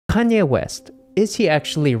Kanye West, is he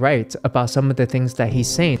actually right about some of the things that he's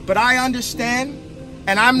saying? But I understand,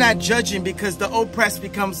 and I'm not judging because the oppressed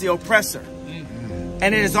becomes the oppressor.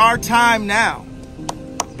 And it is our time now.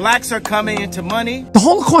 Blacks are coming into money. The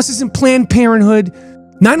Holocaust isn't Planned Parenthood.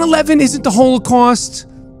 9/11 isn't the Holocaust.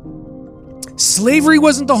 Slavery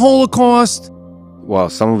wasn't the Holocaust. Well,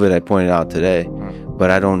 some of it I pointed out today,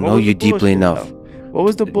 but I don't know you deeply enough. What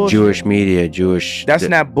was the bullshit? Jewish media, Jewish... That's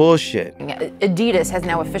not bullshit. Adidas has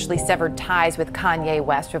now officially severed ties with Kanye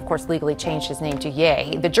West, who of course legally changed his name to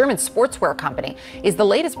Ye. The German sportswear company is the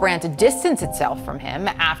latest brand to distance itself from him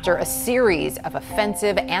after a series of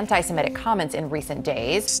offensive anti-Semitic comments in recent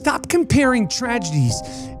days. Stop comparing tragedies.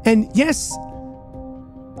 And yes,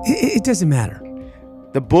 it doesn't matter.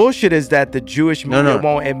 The bullshit is that the Jewish media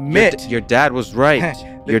won't admit. Your dad was right.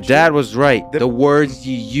 Your dad was right. The words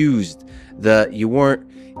you used, you weren't.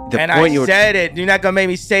 And I said it. You're not gonna make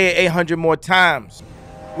me say it 800 more times.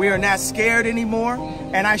 We are not scared anymore.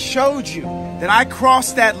 And I showed you that I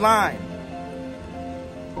crossed that line.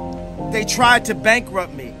 They tried to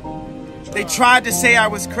bankrupt me. They tried to say I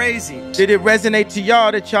was crazy. Did it resonate to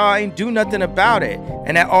y'all that y'all ain't do nothing about it?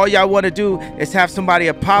 And that all y'all want to do is have somebody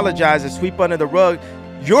apologize and sweep under the rug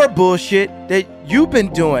your bullshit that you've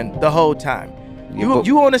been doing the whole time.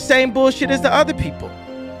 You on the same bullshit as the other people.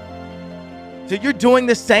 So you're doing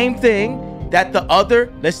the same thing that the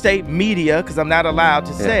other, let's say media, because I'm not allowed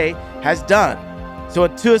to say, has done. So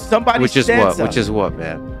until somebody Which is what,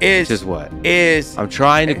 man? I'm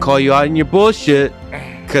trying to call you out in your bullshit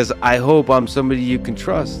because I hope I'm somebody you can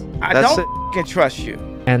trust. I don't can trust you.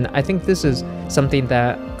 And I think this is something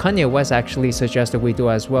that Kanye West actually suggested we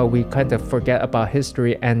do as well. We kind of forget about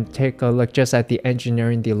history and take a look just at the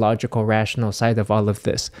engineering, the logical, rational side of all of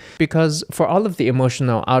this. Because for all of the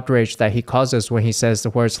emotional outrage that he causes when he says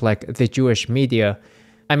the words like the Jewish media,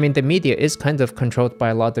 I mean, the media is kind of controlled by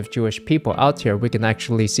a lot of Jewish people out here. We can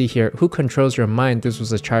actually see here who controls your mind. This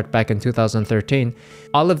was a chart back in 2013.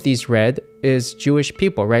 All of these red is Jewish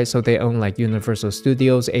people, right? So they own like Universal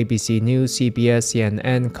Studios, ABC News, CBS,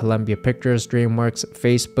 CNN, Columbia Pictures, DreamWorks,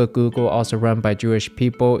 Facebook, Google, also run by Jewish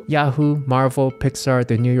people, Yahoo, Marvel, Pixar,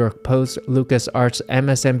 The New York Post, LucasArts,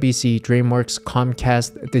 MSNBC, DreamWorks,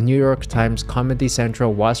 Comcast, The New York Times, Comedy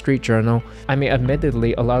Central, Wall Street Journal. I mean,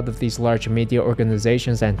 admittedly, a lot of these large media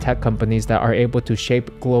organizations and tech companies that are able to shape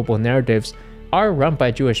global narratives are run by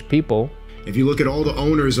Jewish people. If you look at all the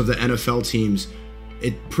owners of the NFL teams,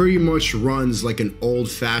 it pretty much runs like an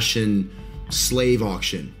old-fashioned slave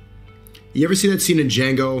auction. You ever see that scene in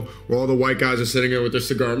Django where all the white guys are sitting there with their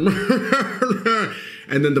cigar and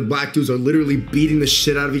then the black dudes are literally beating the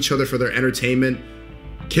shit out of each other for their entertainment,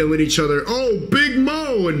 killing each other? Oh, Big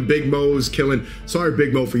Mo! And Big Mo is killing, sorry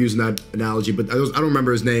Big Mo for using that analogy, but I don't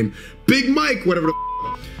remember his name. Big Mike, whatever the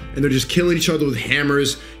and they're just killing each other with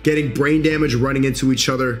hammers, getting brain damage, running into each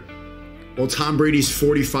other. While Tom Brady's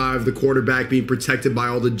 45, the quarterback, being protected by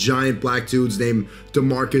all the giant black dudes named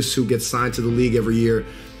DeMarcus who get signed to the league every year.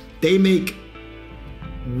 They make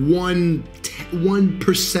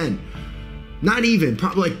 1%, not even,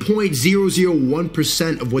 probably like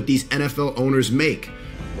 0.001% of what these NFL owners make.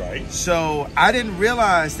 Right. So I didn't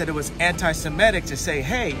realize that it was anti-Semitic to say,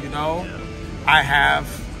 hey, you know, I have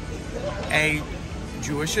a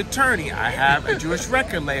Jewish attorney, I have a Jewish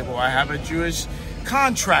record label, I have a Jewish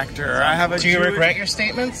contractor, I have a Do you regret your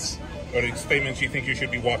statements? Or the statements you think you should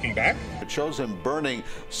be walking back? It shows him burning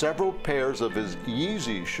several pairs of his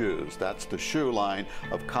Yeezy shoes. That's the shoe line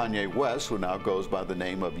of Kanye West, who now goes by the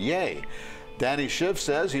name of Ye. Danny Schiff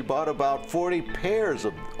says he bought about 40 pairs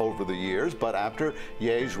over the years, but after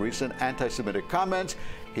Ye's recent anti-Semitic comments,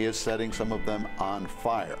 he is setting some of them on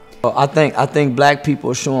fire. I think black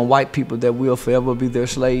people are showing white people that we'll forever be their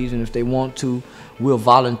slaves, and if they want to, we'll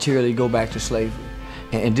voluntarily go back to slavery.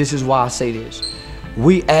 And this is why I say this.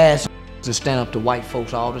 We ask to stand up to white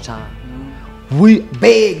folks all the time. We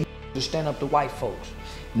beg to stand up to white folks.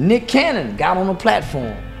 Nick Cannon got on a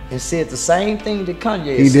platform and said the same thing that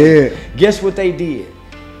Kanye said. Did. Guess what they did?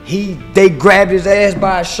 They grabbed his ass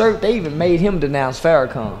by his shirt. They even made him denounce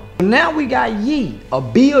Farrakhan. Now we got Ye, a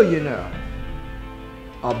billionaire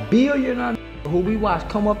who we watched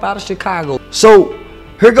come up out of Chicago. So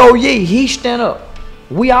here go Ye, he stand up.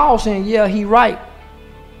 We all saying, yeah, he right.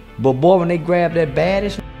 But boy, when they grab that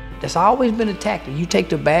baddest, that's always been a tactic. You take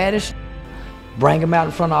the baddest, bring him out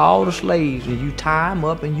in front of all the slaves, and you tie him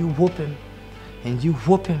up and you whoop him, and you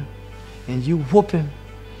whoop him, and you whoop him,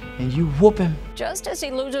 and you whoop him. Just as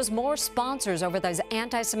he loses more sponsors over those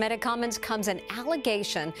anti-Semitic comments comes an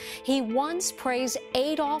allegation he once praised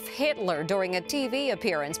Adolf Hitler during a TV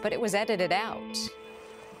appearance, but it was edited out.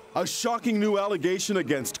 A shocking new allegation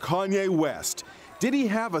against Kanye West. did he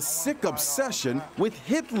have a sick obsession with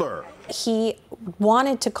Hitler? He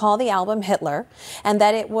wanted to call the album Hitler, and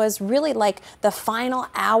that it was really like the final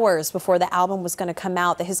hours before the album was going to come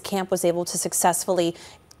out that his camp was able to successfully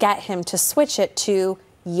get him to switch it to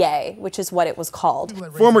Ye, which is what it was called.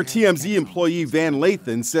 Former TMZ employee Van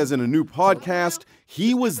Lathan says in a new podcast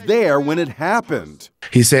he was there when it happened.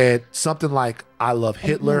 He said something like, I love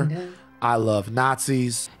Hitler, I love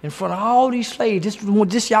Nazis. In front of all these slaves,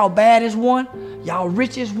 this y'all baddest one, y'all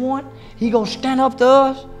richest one, he gonna stand up to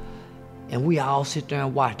us, and we all sit there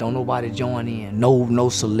and watch. Don't nobody join in. No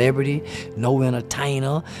celebrity, no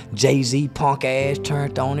entertainer. Jay-Z punk ass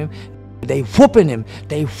turned on him. They whooping him.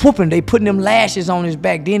 They putting them lashes on his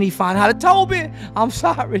back. Then he find out, Toby, I'm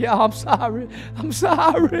sorry, y'all, I'm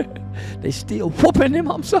sorry. They still whooping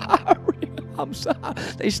him, I'm sorry.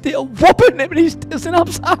 They still whooping him, and he's still saying,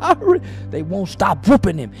 I'm sorry. They won't stop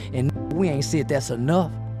whooping him. And we ain't said that's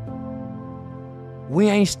enough. We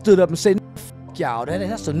ain't stood up and said, fuck y'all,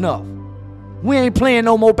 that's enough. We ain't playing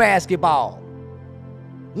no more basketball.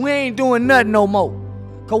 We ain't doing nothing no more.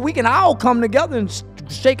 Because we can all come together and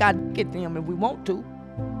shake our dick at them if we want to.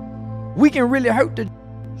 We can really hurt the Jews.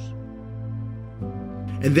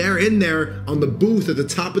 And they're in there on the booth at the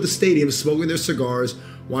top of the stadium smoking their cigars,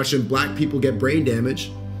 watching black people get brain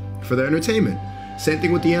damage for their entertainment. Same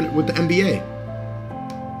thing with the NBA.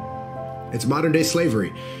 It's modern day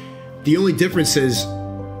slavery. The only difference is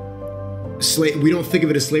we don't think of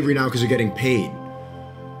it as slavery now because you're getting paid.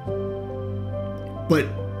 But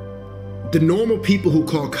the normal people who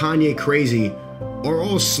call Kanye crazy are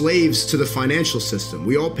all slaves to the financial system.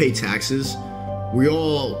 We all pay taxes. We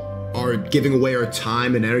all are giving away our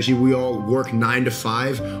time and energy. We all work 9 to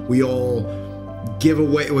 5. We all give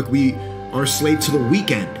away, like we are slaves to the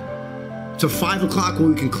weekend. To 5 o'clock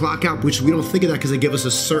when we can clock out, which we don't think of that because they give us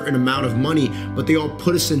a certain amount of money, but they all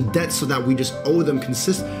put us in debt so that we just owe them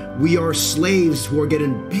consistent. We are slaves who are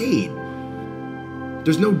getting paid.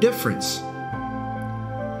 There's no difference.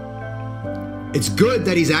 It's good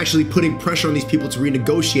that he's actually putting pressure on these people to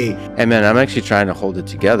renegotiate. Hey man, I'm actually trying to hold it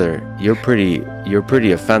together. You're pretty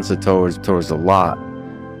offensive towards a lot,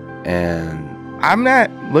 and I'm not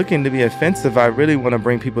looking to be offensive. I really want to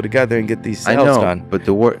bring people together and get these sales done. But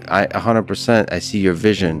the word, 100%, I see your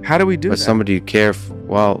vision. How do we do that? But somebody you care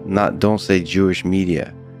for, don't say Jewish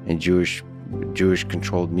media and Jewish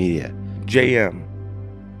controlled media. JM.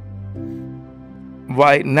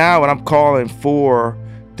 Right now, what I'm calling for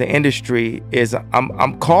the industry is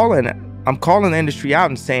I'm calling the industry out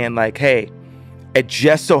and saying like, hey, it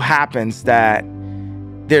just so happens that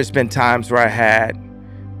there's been times where I had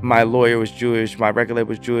my lawyer was Jewish, my regulator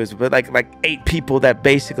was Jewish, but like 8 people that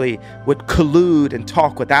basically would collude and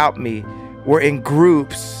talk without me were in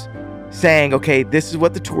groups saying, okay, this is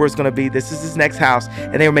what the tour is going to be. This is his next house.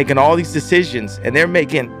 And they were making all these decisions and they're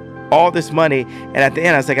making all this money. And at the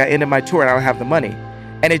end, I was like, I ended my tour and I don't have the money.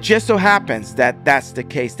 And it just so happens that that's the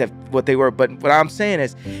case, that what they were. But what I'm saying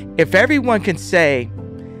is, if everyone can say,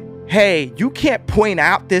 hey, you can't point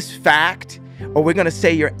out this fact, or we're going to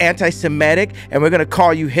say you're anti-Semitic and we're going to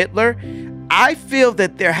call you Hitler, I feel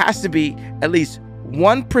that there has to be at least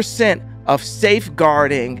 1% of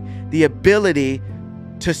safeguarding the ability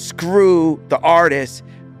to screw the artist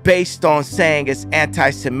based on saying it's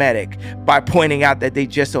anti-Semitic by pointing out that they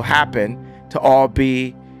just so happen to all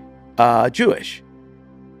be Jewish.